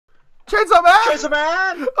Chainsaw Man! Chainsaw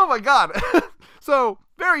Man! Oh my god. So,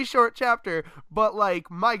 very short chapter, but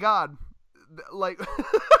like, my god. Like,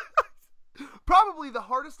 probably the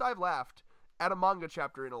hardest I've laughed at a manga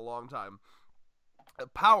chapter in a long time.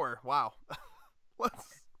 Power, wow.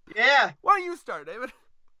 Yeah. Why don't you start, David?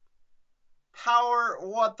 Power,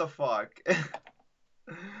 what the fuck?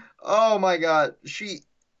 Oh my god. She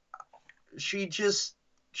just,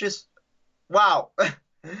 wow.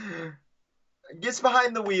 Gets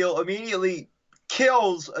behind the wheel, immediately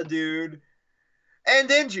kills a dude, and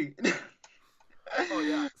Denji. Oh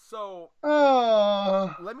yeah. So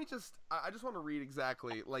Oh. let me I just want to read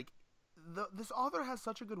exactly, like, this author has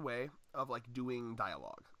such a good way of like doing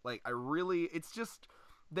dialogue. Like, it's just,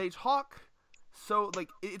 they talk so, like,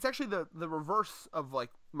 it's actually the reverse of like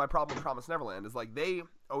my problem with Promised Neverland is like they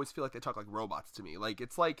always feel like they talk like robots to me. Like,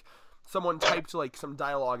 it's like someone typed like some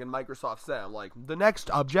dialogue in Microsoft Sam, like, the next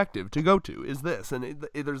objective to go to is this, and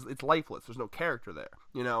it's lifeless. There's no character there,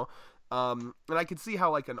 you know. And I could see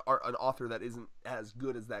how like an author that isn't as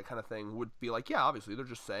good as that kind of thing would be like, yeah, obviously they're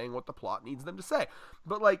just saying what the plot needs them to say.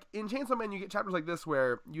 But like in Chainsaw Man, you get chapters like this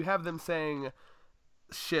where you have them saying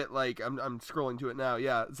shit like, I'm scrolling to it now.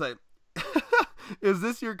 Yeah, it's like, is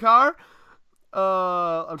this your car?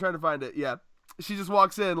 I'm trying to find it. Yeah, she just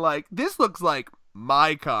walks in like, this looks like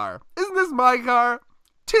my car. Isn't this my car?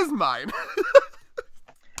 'Tis mine.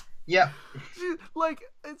 Yeah. Like,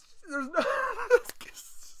 there's no.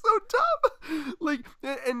 So dumb. Like,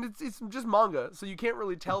 and it's just manga, so you can't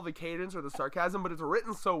really tell the cadence or the sarcasm, but it's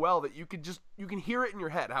written so well that you can hear it in your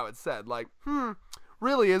head how it's said. Like,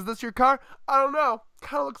 really, is this your car? I don't know.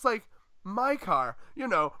 Kind of looks like my car. You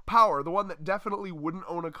know, Power, the one that definitely wouldn't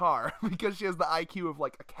own a car because she has the IQ of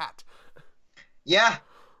like a cat. Yeah.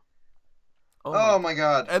 Oh my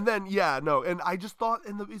god. And then and I just thought,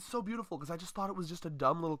 and it's so beautiful because I just thought it was just a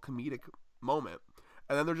dumb little comedic moment.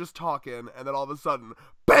 And then they're just talking, and then all of a sudden,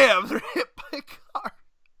 bam, they're hit by a car.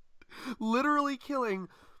 Literally killing.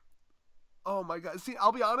 Oh my god. See,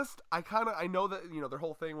 I'll be honest, I know that, you know, their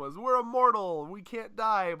whole thing was, we're immortal, we can't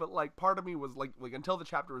die, but like part of me was like until the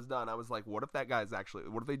chapter was done, I was like, what if they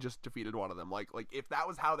just defeated one of them? Like if that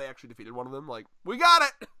was how they actually defeated one of them, like, we got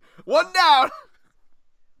it! One down!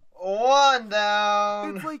 One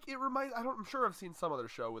down! It's like, I'm sure I've seen some other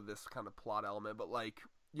show with this kind of plot element, but like,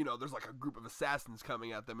 you know, there's like a group of assassins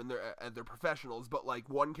coming at them, and they're professionals, but like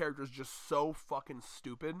one character is just so fucking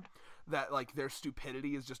stupid that like their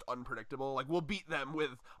stupidity is just unpredictable. Like, we'll beat them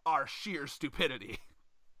with our sheer stupidity.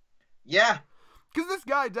 Yeah. Because this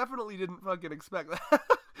guy definitely didn't fucking expect that.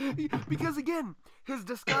 Because again, his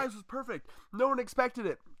disguise was perfect. No one expected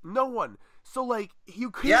it. No one. So like, you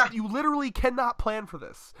literally cannot plan for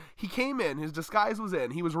this. He came in, his disguise was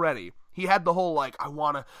in, he was ready. He had the whole like,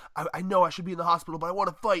 I know I should be in the hospital, but I want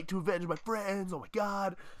to fight to avenge my friends. Oh my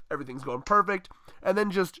god. Everything's going perfect. And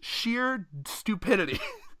then just sheer stupidity.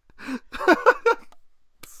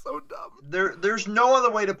 So dumb. There's no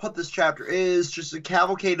other way to put this chapter. It is just a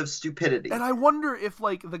cavalcade of stupidity. And I wonder if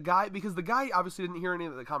like the guy obviously didn't hear any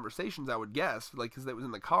of the conversations, I would guess, like, because it was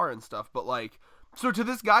in the car and stuff, but like, so to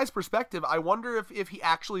this guy's perspective, I wonder if he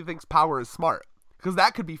actually thinks Power is smart, because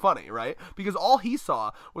that could be funny, right? Because all he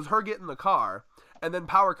saw was her get in the car and then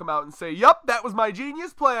Power come out and say, yup, that was my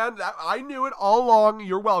genius plan, I knew it all along,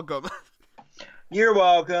 you're welcome. You're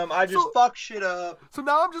welcome. I just fuck shit up. So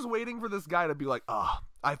now I'm just waiting for this guy to be like,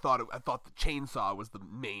 I thought the chainsaw was the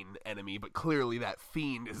main enemy, but clearly that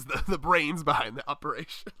fiend is the brains behind the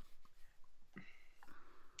operation.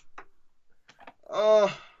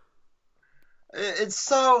 It's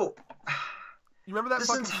so... You remember that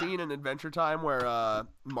fucking scene in Adventure Time where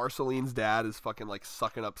Marceline's dad is fucking like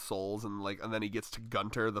sucking up souls, and then he gets to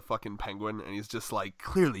Gunter, the fucking penguin, and he's just like,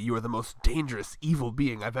 clearly you are the most dangerous evil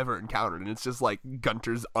being I've ever encountered, and it's just like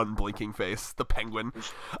Gunter's unblinking face, the penguin.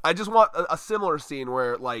 I just want a similar scene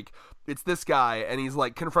where like it's this guy and he's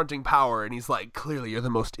like confronting Power, and he's like, clearly you're the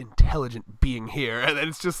most intelligent being here, and then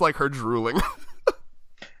it's just like her drooling.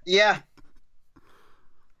 Yeah.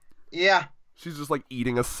 She's just like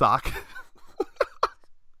eating a sock.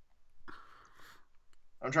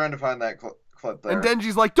 I'm trying to find that clip there. And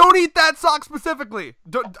Denji's like, don't eat that sock specifically.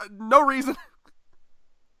 No reason.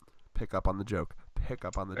 Pick up on the joke.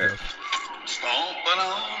 Stomping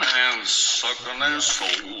on and sucking their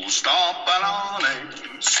soul. Stomping on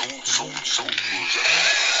and soul.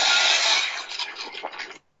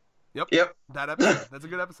 Yep. That episode. That's a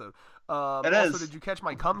good episode. It also, is. Did you catch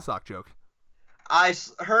my cum sock joke? I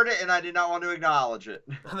heard it and I did not want to acknowledge it.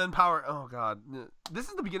 And then Power. Oh god, this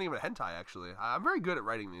is the beginning of a hentai. Actually, I'm very good at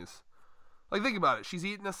writing these. Like, think about it. She's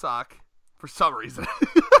eating a sock for some reason.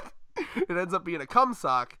 It ends up being a cum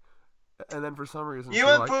sock, And then for some reason, You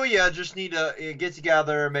and Fuya just need to get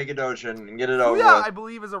together, make a dojin, and get it over Fuya, with. I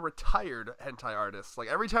believe, is a retired hentai artist. Like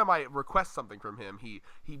every time I request something from him, he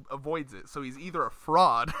avoids it. So he's either a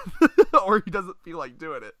fraud or he doesn't feel like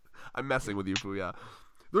doing it. I'm messing with you, Fuya.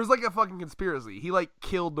 There's like a fucking conspiracy. He like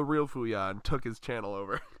killed the real Fuya and took his channel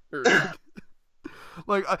over.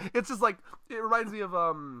 Like it's just like it reminds me of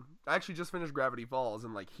I actually just finished Gravity Falls,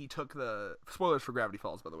 and like he took the spoilers for Gravity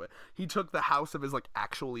Falls, by the way. He took the house of his like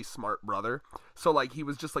actually smart brother. So like he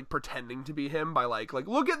was just like pretending to be him by like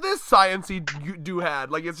look at this sciencey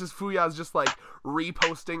do-had. Like it's just Fuya's just like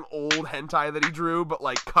reposting old hentai that he drew but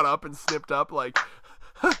like cut up and snipped up. Like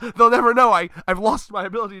they'll never know I've lost my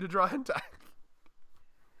ability to draw hentai.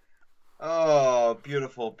 Oh,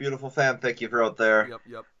 beautiful, beautiful fanfic you wrote there.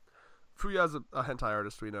 Yep. Fuya's a hentai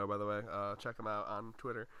artist we know, by the way. Check him out on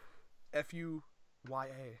Twitter. Fuya.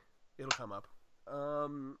 It'll come up. What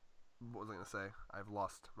was I gonna say? I've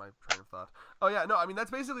lost my train of thought. Oh yeah, no, I mean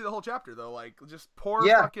that's basically the whole chapter though. Like just poor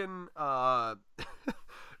fucking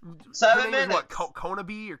 7 minutes. What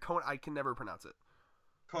Konabi or Kona? I can never pronounce it.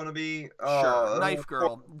 Konabi, sure. Knife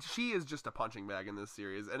Girl. She is just a punching bag in this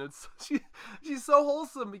series, and she's so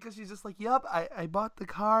wholesome because she's just like, "Yep, I bought the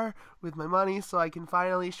car with my money so I can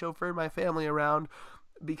finally chauffeur my family around."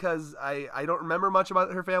 Because I don't remember much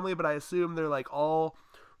about her family, but I assume they're like all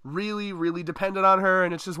really, really dependent on her,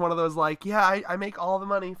 and it's just one of those like, yeah, I make all the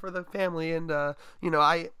money for the family, and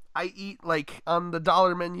I eat like on the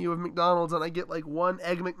dollar menu of McDonald's, and I get like 1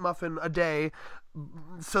 Egg McMuffin a day,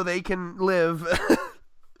 so they can live.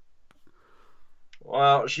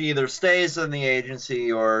 Well, she either stays in the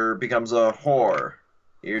agency or becomes a whore.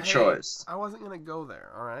 Your choice. I wasn't gonna go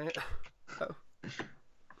there. All right.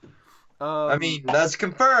 I mean, that's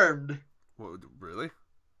confirmed. What, really?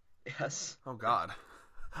 Yes. Oh God,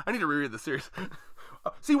 I need to reread the series.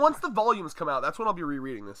 See, once the volumes come out, that's when I'll be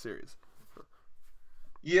rereading this series.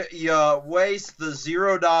 You waste the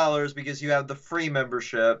 $0 because you have the free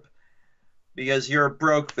membership because you're a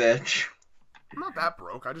broke bitch. I'm not that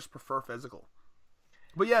broke. I just prefer physical.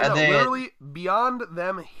 But yeah, And no, then- literally beyond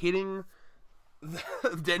them hitting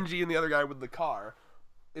Denji and the other guy with the car,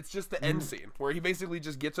 it's just the end scene where he basically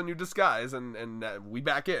just gets a new disguise and we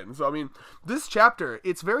back in. So I mean, this chapter,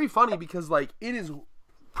 it's very funny because like it is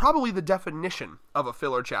probably the definition of a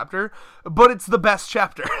filler chapter, but it's the best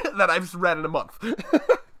chapter that I've read in a month.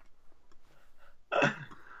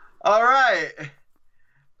 All right.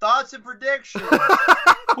 Thoughts and predictions.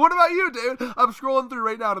 What about you, dude? I'm scrolling through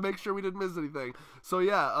right now to make sure we didn't miss anything. So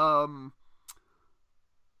yeah, oh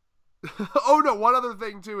no, one other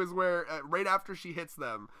thing too is where right after she hits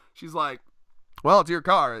them, she's like, "Well, it's your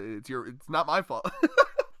car. It's not my fault."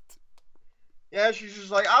 Yeah, she's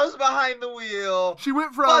just like, I was behind the wheel. She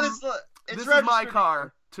went But from it's this is my registered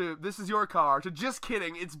car to this is your car to just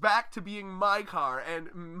kidding. It's back to being my car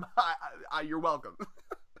and you're welcome.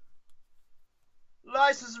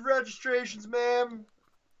 License and registrations, ma'am.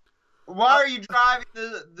 Why are you driving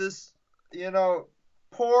this,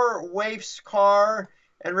 poor waif's car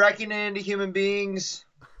and wrecking it into human beings?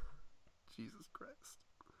 Jesus Christ.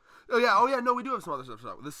 Oh yeah, no, we do have some other stuff.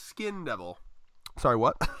 The Skin Devil. Sorry,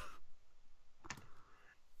 what?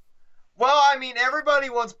 Well, I mean, everybody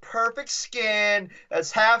wants perfect skin.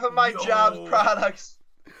 That's half of my job's products.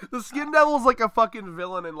 The Skin Devil's like a fucking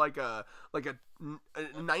villain in like a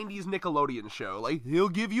 90s Nickelodeon show. Like, he'll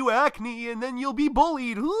give you acne and then you'll be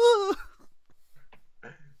bullied.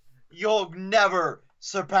 You'll never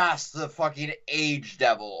surpass the fucking age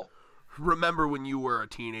devil. Remember when you were a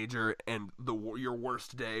teenager and your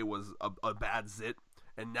worst day was a bad zit,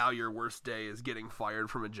 and now your worst day is getting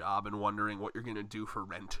fired from a job and wondering what you're gonna do for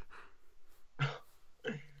rent.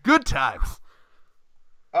 Good times.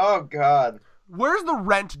 Oh God. Where's the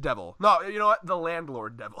rent devil? No, you know what? The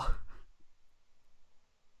landlord devil.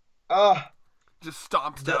 Just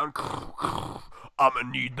stomps down. I'm gonna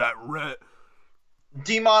need that rent.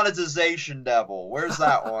 Demonetization devil. Where's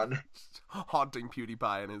that one? Haunting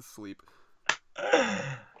PewDiePie in his sleep.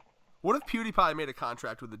 What if PewDiePie made a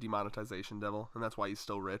contract with the demonetization devil, and that's why he's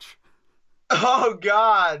still rich? Oh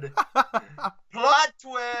God. Plot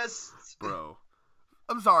twist. Bro.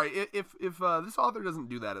 I'm sorry, if this author doesn't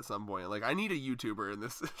do that at some point, like, I need a YouTuber in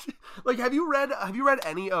this. Like, have you read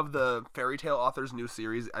any of the Fairy Tail author's new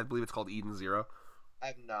series? I believe it's called Eden Zero.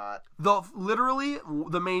 I'm not. Literally,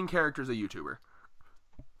 the main character is a YouTuber.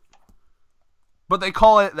 But they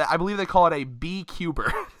call it, I believe they call it a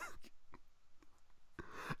B-cuber.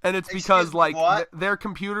 And it's because, like, their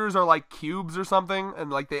computers are, like, cubes or something, and,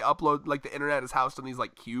 like, they upload, like, the internet is housed on these,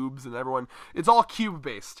 like, cubes, and it's all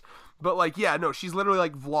cube-based. But, like, yeah, no, she's literally,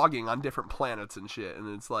 like, vlogging on different planets and shit, and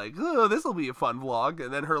it's like, oh, this'll be a fun vlog,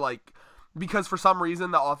 and then her, like, Because for some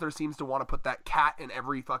reason the author seems to want to put that cat in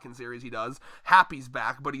every fucking series he does. Happy's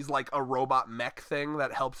back, but he's like a robot mech thing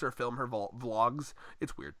that helps her film her vlogs.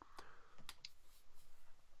 It's weird.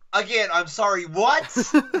 Again, I'm sorry,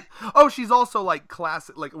 what? Oh, she's also like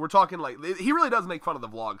classic. Like we're talking like he really does make fun of the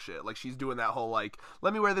vlog shit. Like she's doing that whole like,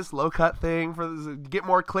 let me wear this low cut thing for this, get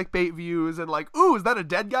more clickbait views, and like, ooh, is that a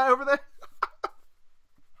dead guy over there?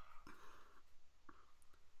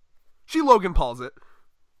 She Logan Pauls it.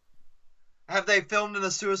 Have they filmed in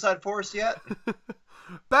the Suicide Forest yet?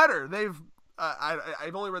 Better. They've.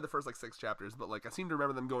 I've only read the first like 6 chapters, but like I seem to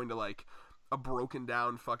remember them going to like a broken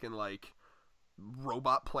down fucking like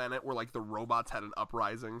robot planet where like the robots had an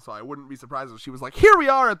uprising. So I wouldn't be surprised if she was like, "Here we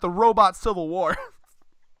are at the robot civil war."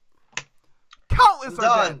 Countless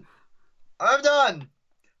are dead. I'm done.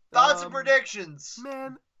 Thoughts and predictions.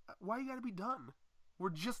 Man, why you gotta be done? We're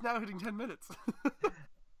just now hitting 10 minutes.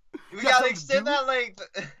 We gotta extend that length.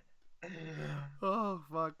 Oh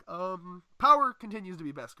fuck. Power continues to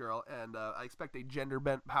be best girl, and I expect a gender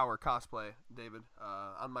bent Power cosplay, David,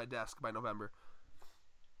 on my desk by November.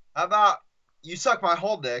 How about you suck my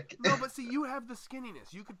whole dick? No, but see, you have the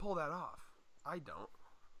skinniness. You could pull that off. I don't.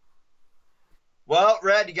 Well,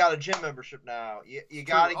 Red, you got a gym membership now. You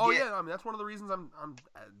gotta Oh get. yeah, I mean that's one of the reasons I'm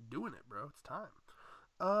doing it, bro. It's time.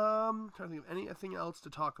 Trying to think of anything else to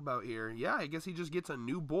talk about here. Yeah, I guess he just gets a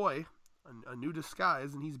new boy. A new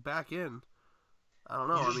disguise, and he's back in. I don't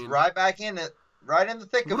know. I mean, right back in it, right in the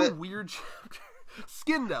thick of it. What a weird chapter.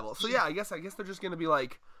 Skin Devil. So yeah, I guess they're just gonna be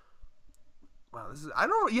like, wow, this is. I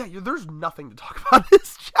don't know. Yeah, there's nothing to talk about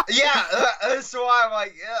this chapter. Yeah, that's why I'm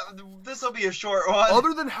like, yeah, this will be a short one.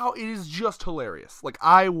 Other than how it is just hilarious. Like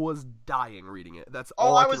I was dying reading it. That's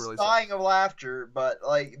all I can really say. I was dying of laughter, but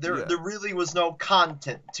like there really was no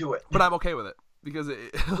content to it. But I'm okay with it. Because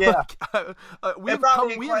yeah, we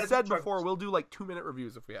have said before we'll do like 2-minute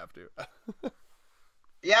reviews if we have to.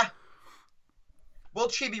 Yeah, we'll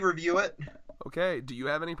chibi review it. Okay, do you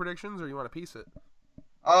have any predictions or you want to piece it?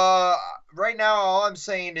 Right now all I'm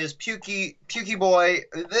saying is Pukey boy.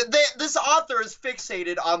 This author is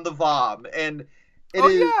fixated on the vom, and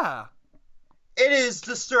it is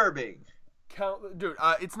disturbing. Dude,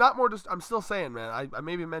 it's not more just. I'm still saying, man. I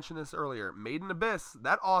maybe mentioned this earlier. Made in Abyss.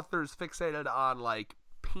 That author's fixated on like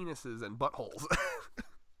penises and buttholes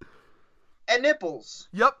and nipples.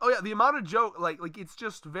 Yep. Oh yeah. The amount of joke, like it's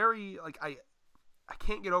just very like I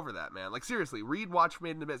can't get over that, man. Like seriously, watch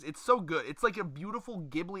Made in Abyss. It's so good. It's like a beautiful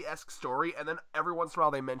Ghibli-esque story, and then every once in a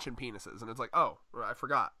while they mention penises, and it's like, oh, I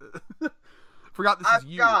forgot. Forgot this is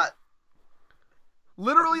you.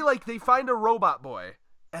 Literally, like they find a robot boy.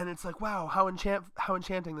 And it's like, wow, how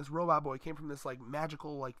enchanting this robot boy came from this, like,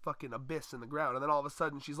 magical, like, fucking abyss in the ground. And then all of a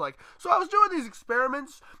sudden she's like, so I was doing these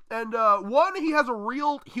experiments, and, 1, he has a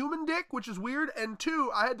real human dick, which is weird, and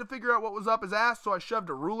 2, I had to figure out what was up his ass, so I shoved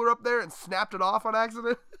a ruler up there and snapped it off on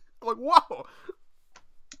accident. I'm like, whoa.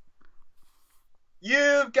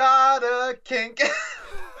 You've got a kink.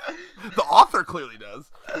 The author clearly does.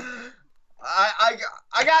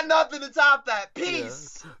 I got nothing to top that.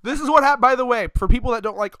 Peace. Yeah. This is what happened, by the way, for people that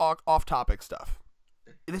don't like off-topic stuff.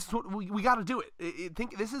 This is what we got to do it.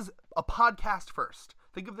 Think this is a podcast first.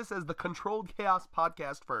 Think of this as the Controlled Chaos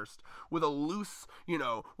podcast first, with a loose,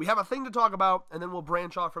 we have a thing to talk about, and then we'll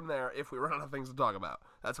branch off from there if we run out of things to talk about.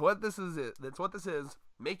 That's what this is. That's what this is.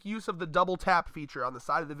 Make use of the double tap feature on the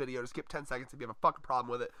side of the video to skip 10 seconds if you have a fucking problem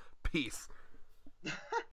with it. Peace.